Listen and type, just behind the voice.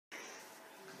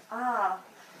Ah,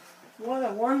 what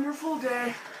a wonderful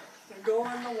day to go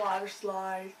on the water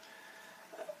slide.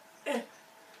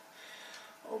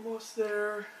 Almost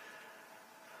there.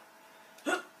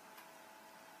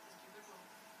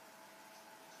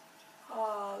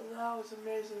 Ah, that was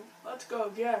amazing. Let's go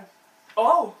again.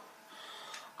 Oh,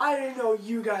 I didn't know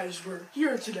you guys were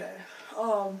here today.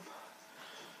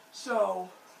 So,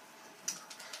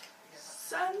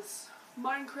 since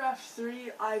Minecraft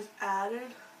 3, I've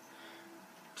added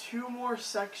 2 more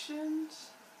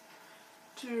sections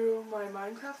to my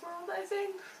Minecraft world, I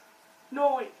think.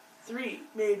 No, wait, 3,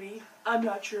 maybe. I'm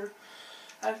not sure.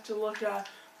 I have to look at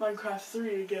Minecraft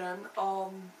 3 again.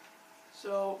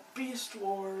 So, Beast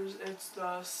Wars, it's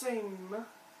the same.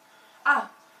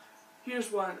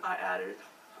 Here's one I added.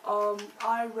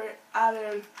 I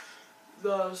added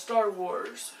the Star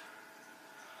Wars.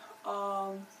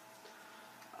 I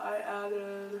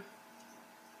added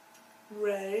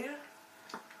Rey.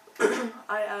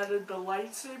 I added the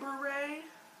lightsaber Rey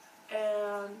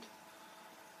and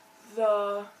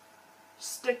the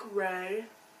stick Rey.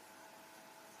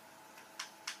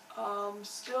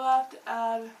 Still have to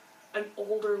add an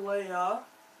older Leia.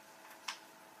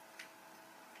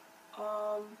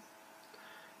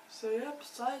 So yeah,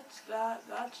 besides that,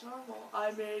 that's normal.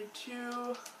 I made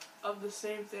 2 of the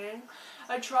same thing.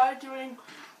 I tried doing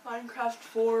Minecraft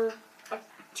 4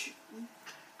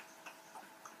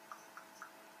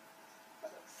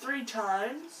 3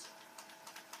 times.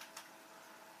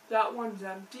 That one's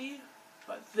empty,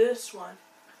 but this one.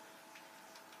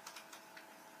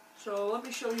 So let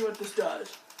me show you what this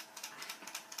does.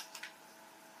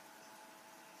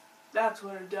 That's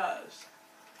what it does.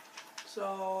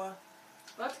 So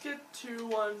let's get to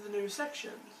one of the new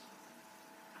sections.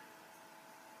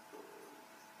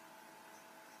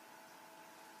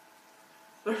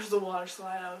 There's the water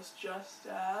slide I was just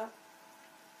at.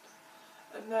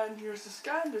 And then here's the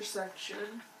Skylander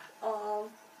section.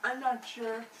 I'm not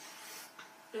sure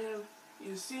if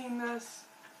you've seen this.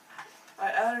 I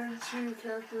added 2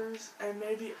 characters and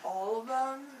maybe all of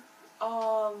them.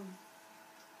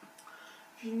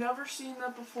 If you've never seen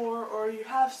that before or you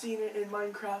have seen it in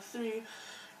Minecraft 3,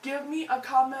 give me a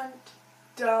comment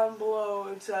down below.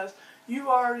 It says, you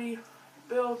already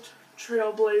built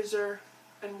Trailblazer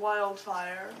and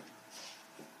Wildfire.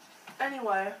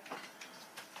 Anyway,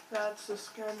 that's the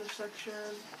Skylander section.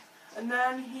 And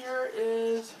then here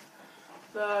is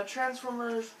the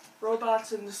Transformers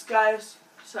Robots in Disguise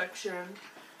section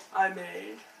I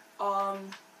made.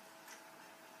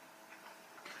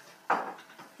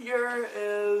 Here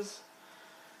is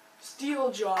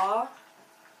Steeljaw,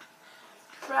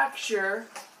 Fracture,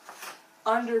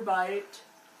 Underbite,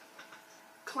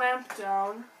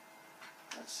 Clampdown,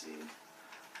 let's see,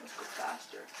 let's go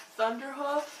faster,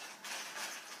 Thunderhoof,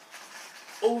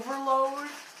 Overload,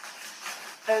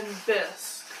 and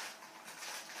Bisque.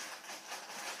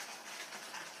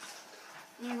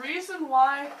 The reason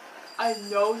why I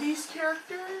know these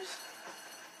characters,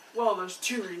 well, there's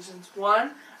 2 reasons.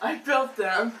 1, I built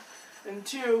them, and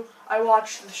 2, I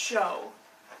watched the show.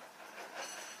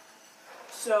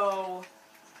 So,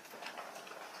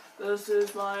 this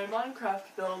is my Minecraft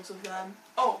builds of them.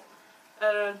 Oh,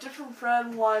 and a different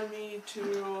friend wanted me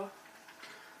to,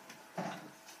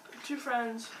 2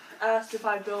 friends asked if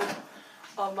I built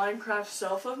a Minecraft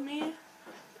self of me,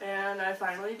 and I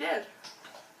finally did.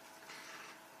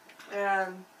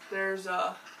 And there's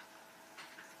a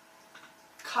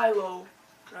Kylo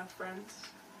reference.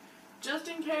 Just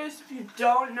in case if you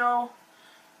don't know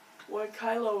what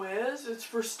Kylo is, it's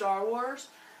for Star Wars.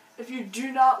 If you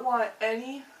do not want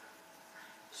any,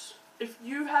 if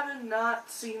you haven't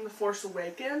not seen The Force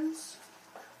Awakens,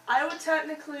 I would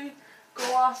technically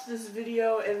go off this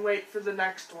video and wait for the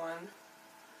next one,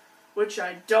 which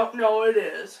I don't know what it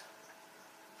is.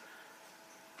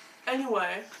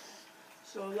 Anyway,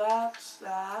 so that's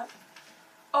that.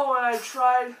 Oh, and I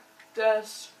tried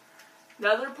this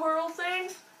nether portal thing,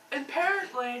 and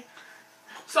apparently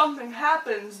something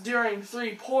happens during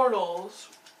 3 portals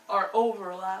are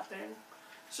overlapping.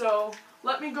 So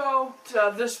let me go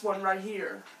to this one right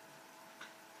here.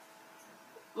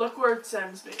 Look where it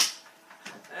sends me.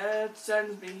 It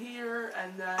sends me here,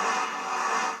 and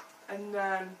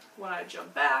then when I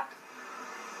jump back,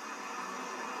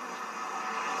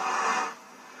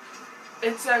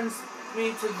 it sends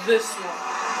me to this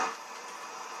one.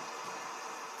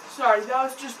 Sorry, that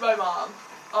was just my mom.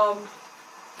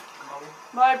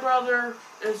 My brother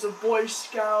is a Boy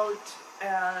Scout,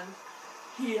 and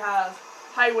he has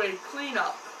highway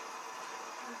cleanup,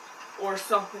 or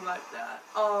something like that.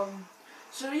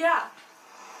 So yeah.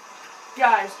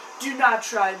 Guys, do not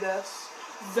try this.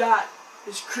 That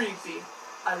is creepy.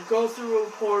 I go through a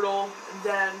portal, and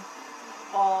then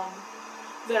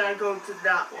I go to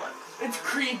that one. It's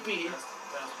creepy.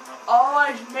 Oh,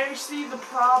 I may see the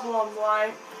problem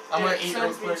why it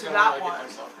sends me to that one.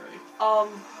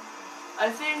 I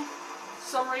think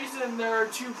some reason there are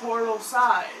 2 portal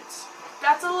sides.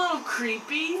 That's a little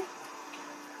creepy.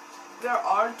 There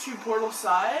are 2 portal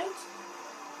sides.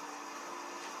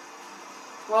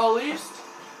 Well, at least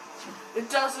it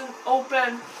doesn't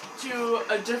open to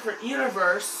a different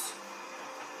universe.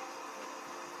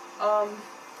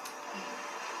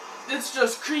 It's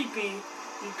just creepy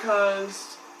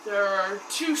because there are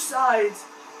 2 sides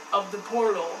of the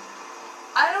portal.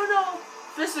 I don't know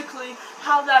physically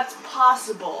how that's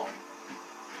possible.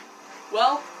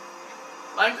 Well,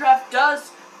 Minecraft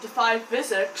does defy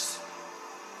physics.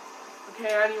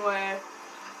 Okay, anyway,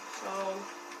 so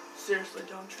seriously,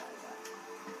 don't try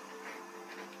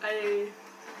that.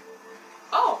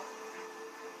 Oh!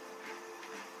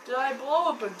 Did I blow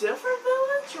up a different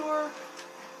village,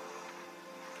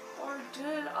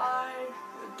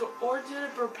 or did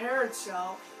it prepare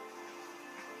itself?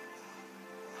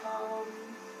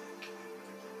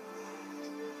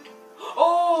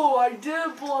 Oh, I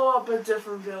did blow up a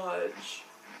different village.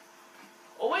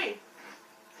 Oh, wait.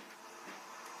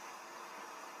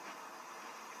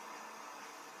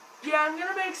 Yeah, I'm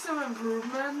gonna make some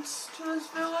improvements to this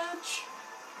village.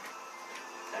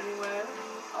 Anyway,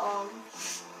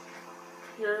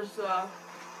 here's the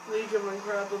League of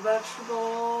Incredible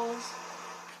Vegetables.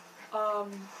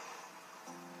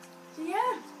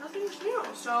 Yeah, nothing's new,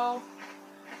 so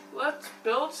let's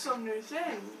build some new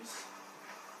things.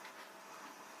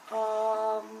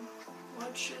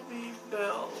 What should we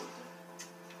build?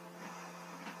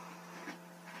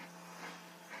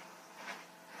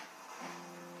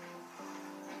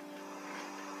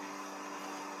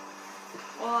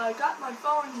 Well, I got my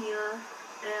phone here,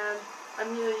 and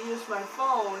I'm going to use my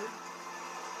phone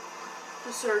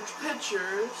to search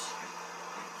pictures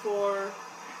for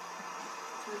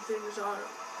the things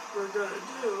we're going to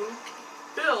do.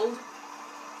 Build.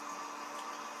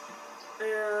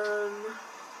 And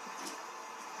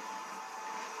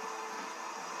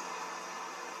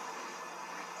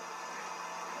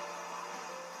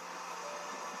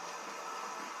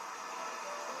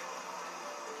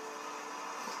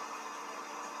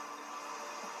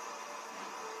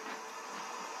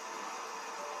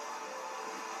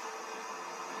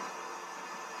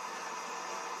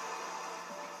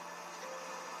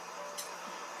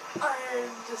I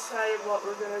decided what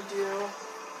we're gonna do.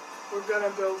 We're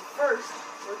gonna build first.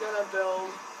 We're gonna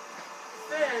build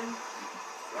Finn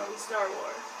from Star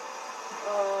Wars.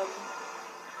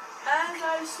 As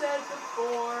I said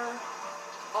before,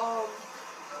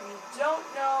 we don't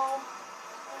know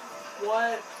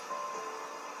what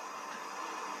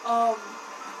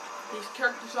these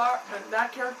characters are, and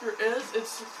that character is.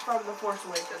 It's from The Force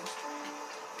Awakens.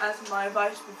 As my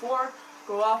advice before,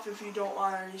 go off if you don't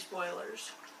want any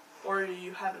spoilers, or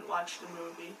you haven't watched the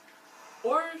movie.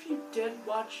 Or if you did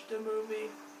watch the movie,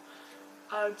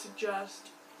 I would suggest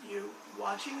you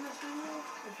watching this video.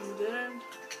 If you didn't,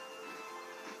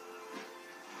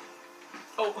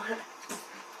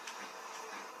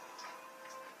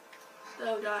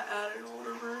 still got add an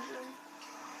older version.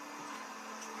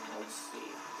 Let's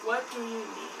see. What do you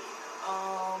need?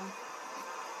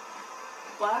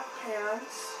 Black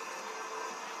pants.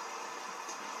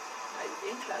 I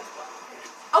think that's black pants.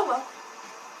 Oh well.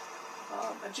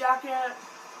 A jacket.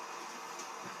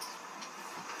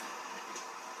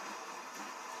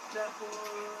 That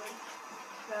one.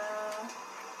 That.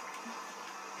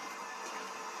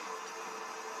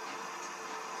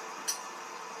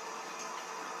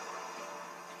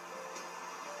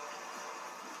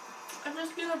 I'm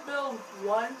just gonna build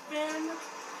one fin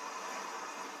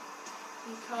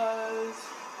because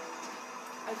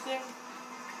I think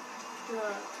it's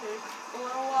gonna take a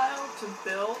little while to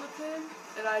build a fin,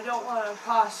 and I don't want to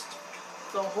cost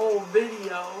the whole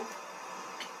video.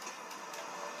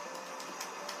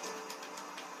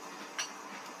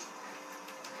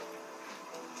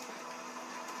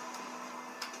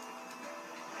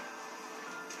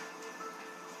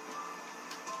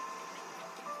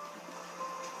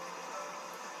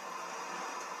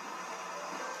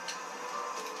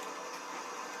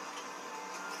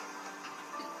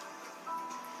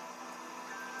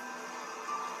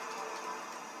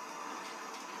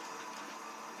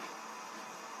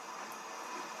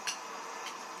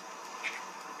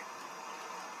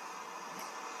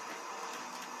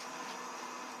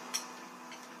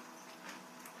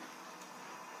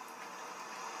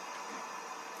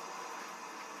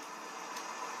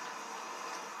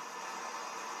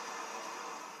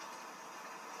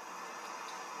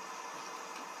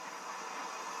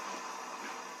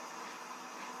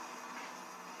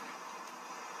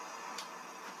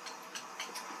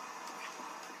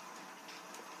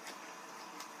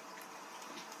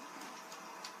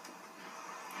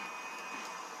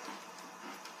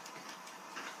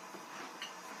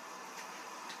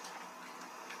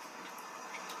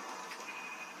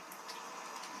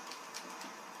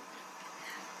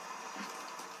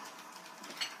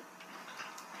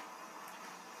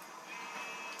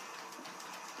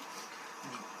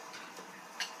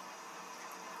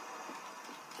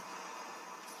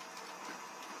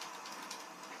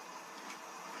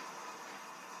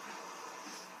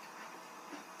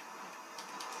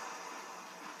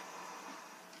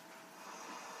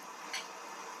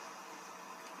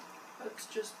 Let's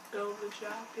just build the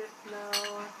jacket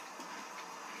now.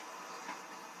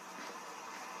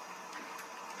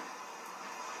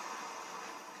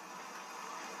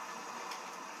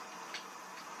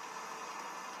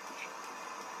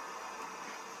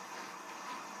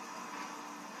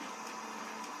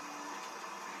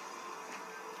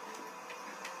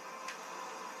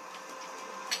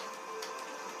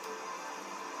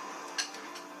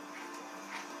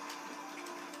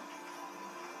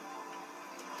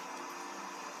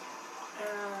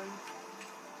 And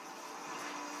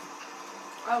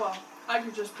oh well, I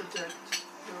could just predict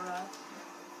the rest.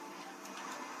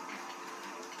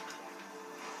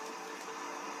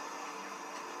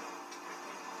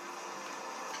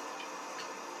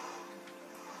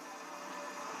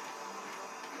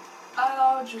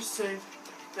 I'll just save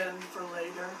them for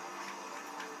later.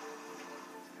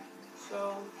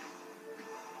 So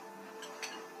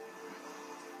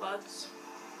let's.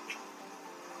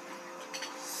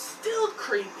 Still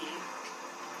creepy.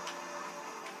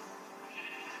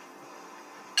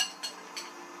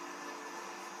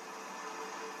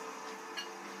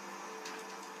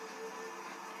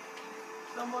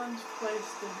 Someone's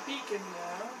placed a beacon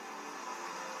there.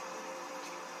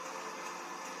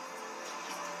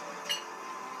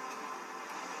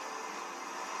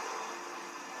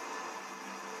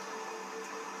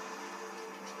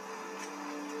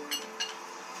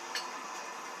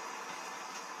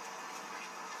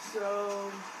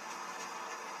 So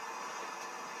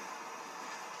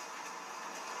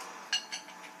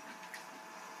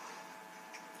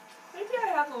maybe I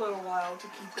have a little while to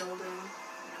keep building.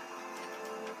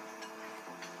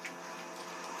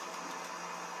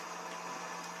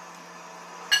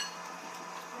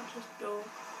 I'll just build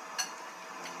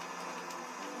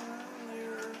one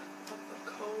layer of the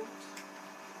coat.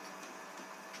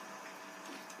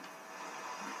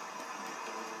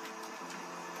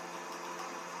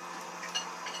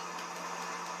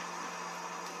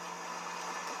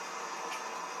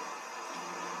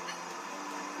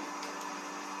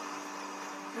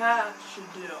 That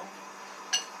should do.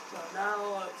 So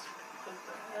now let's put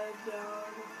the head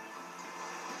down.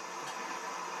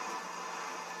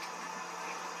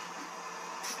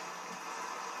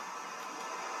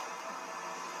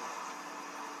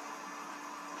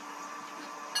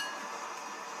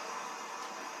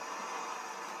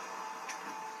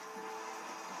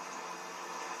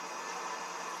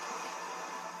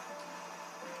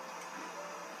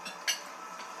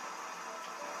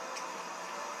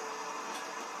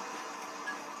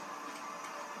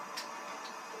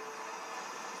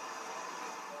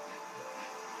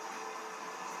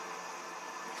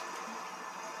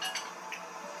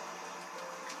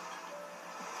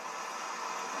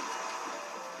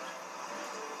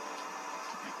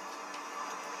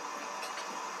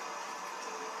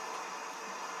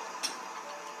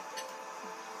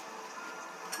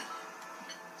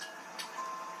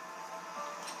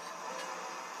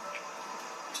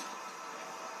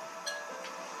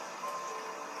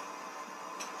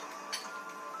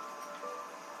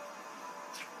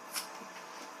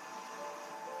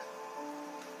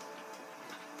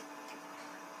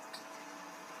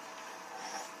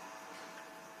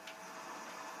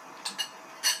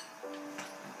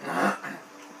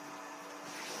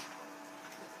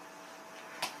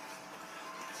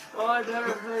 Well, I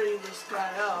better hurry this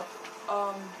guy up,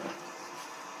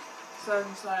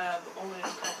 since I have only a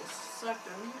couple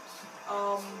seconds.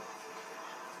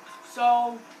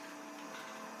 So,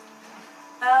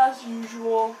 as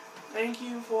usual, thank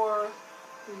you for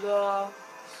the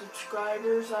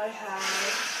subscribers I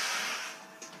have,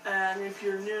 and if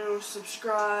you're new,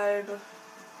 subscribe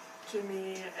to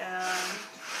me, and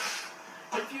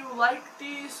if you like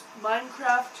these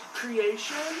Minecraft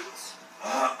creations,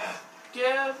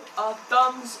 give a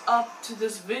thumbs up to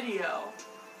this video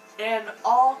and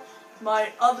all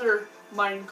my other Minecraft